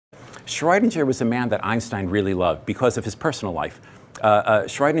Schrodinger was a man that Einstein really loved because of his personal life.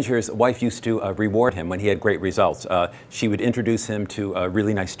 Schrodinger's wife used to reward him when he had great results. She would introduce him to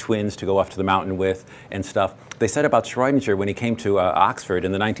really nice twins to go off to the mountain with and stuff. They said about Schrodinger when he came to Oxford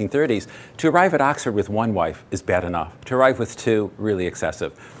in the 1930s, to arrive at Oxford with one wife is bad enough. To arrive with two, really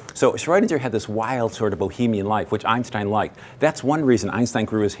excessive. So Schrodinger had this wild sort of bohemian life, which Einstein liked. That's one reason Einstein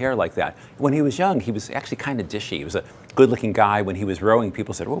grew his hair like that. When he was young, he was actually kind of dishy. He was a good-looking guy. When he was rowing,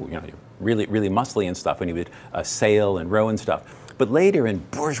 people said, oh, you know, you're really, really muscly and stuff, when he would sail and row and stuff. But later in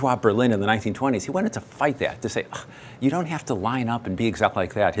bourgeois Berlin in the 1920s, he wanted to fight that, to say, you don't have to line up and be exactly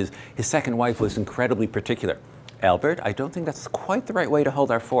like that. His second wife was incredibly particular. Albert, I don't think that's quite the right way to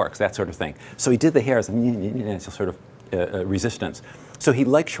hold our forks, that sort of thing. So he did the hair as a sort of resistance. So he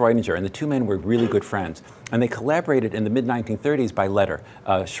liked Schrodinger, and the two men were really good friends. And they collaborated in the mid-1930s by letter.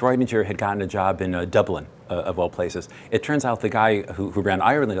 Schrodinger had gotten a job in Dublin, of all places. It turns out the guy who ran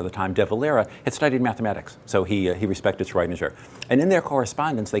Ireland at the time, De Valera, had studied mathematics. So he respected Schrodinger. And in their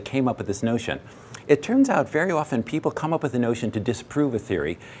correspondence, they came up with this notion. It turns out very often people come up with a notion to disprove a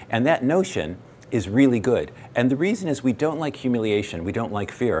theory, and that notion is really good. And the reason is we don't like humiliation, we don't like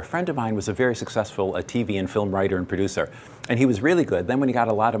fear. A friend of mine was a very successful TV and film writer and producer, and he was really good. Then when he got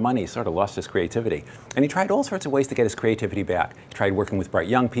a lot of money, he sort of lost his creativity. And he tried all sorts of ways to get his creativity back. He tried working with bright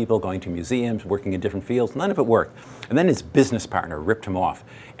young people, going to museums, working in different fields. None of it worked. And then his business partner ripped him off.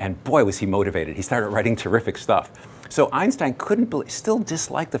 And boy, was he motivated. He started writing terrific stuff. So Einstein still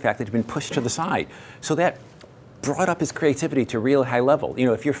disliked the fact that he'd been pushed to the side. So that brought up his creativity to a real high level. You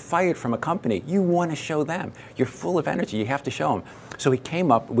know, if you're fired from a company, you want to show them. You're full of energy, you have to show them. So he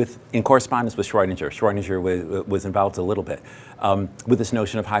came up with, in correspondence with Schrodinger, Schrodinger was involved a little bit, with this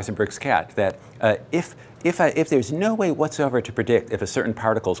notion of Heisenberg's cat, that if there's no way whatsoever to predict if a certain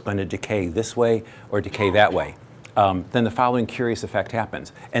particle is going to decay this way or decay that way, then the following curious effect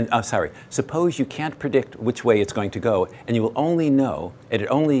happens. And suppose you can't predict which way it's going to go, and you will only know,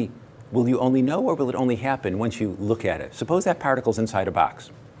 will you only know, or will it only happen once you look at it? Suppose that particle's inside a box.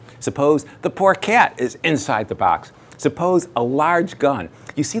 Suppose the poor cat is inside the box. Suppose a large gun.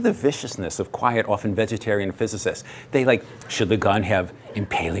 You see the viciousness of quiet, often vegetarian physicists. They like, should the gun have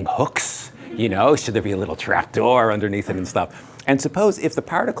impaling hooks? You know, should there be a little trapdoor underneath it and stuff? And suppose if the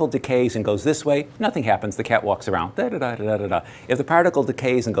particle decays and goes this way, nothing happens, the cat walks around, da-da-da-da-da-da. If the particle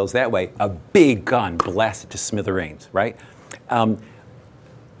decays and goes that way, a big gun blasts it to smithereens, right?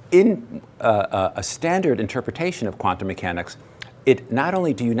 In a standard interpretation of quantum mechanics, you not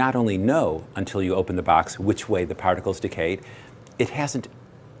only know until you open the box which way the particles decayed, it hasn't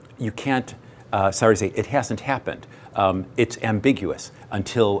happened. It's ambiguous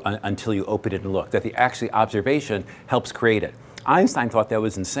until you open it and look, that the actual observation helps create it. Einstein thought that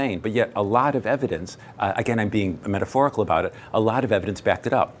was insane, but yet a lot of evidence, again, I'm being metaphorical about it, a lot of evidence backed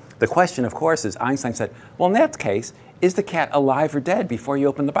it up. The question, of course, is Einstein said, well, in that case, is the cat alive or dead before you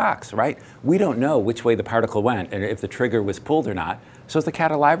open the box, right? We don't know which way the particle went and if the trigger was pulled or not. So is the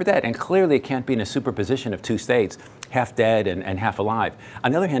cat alive or dead? And clearly it can't be in a superposition of two states, half dead and half alive.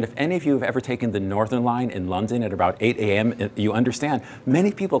 On the other hand, if any of you have ever taken the Northern Line in London at about 8 a.m., you understand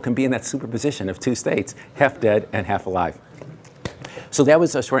many people can be in that superposition of two states, half dead and half alive. So that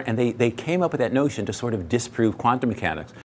was a short, and they came up with that notion to sort of disprove quantum mechanics.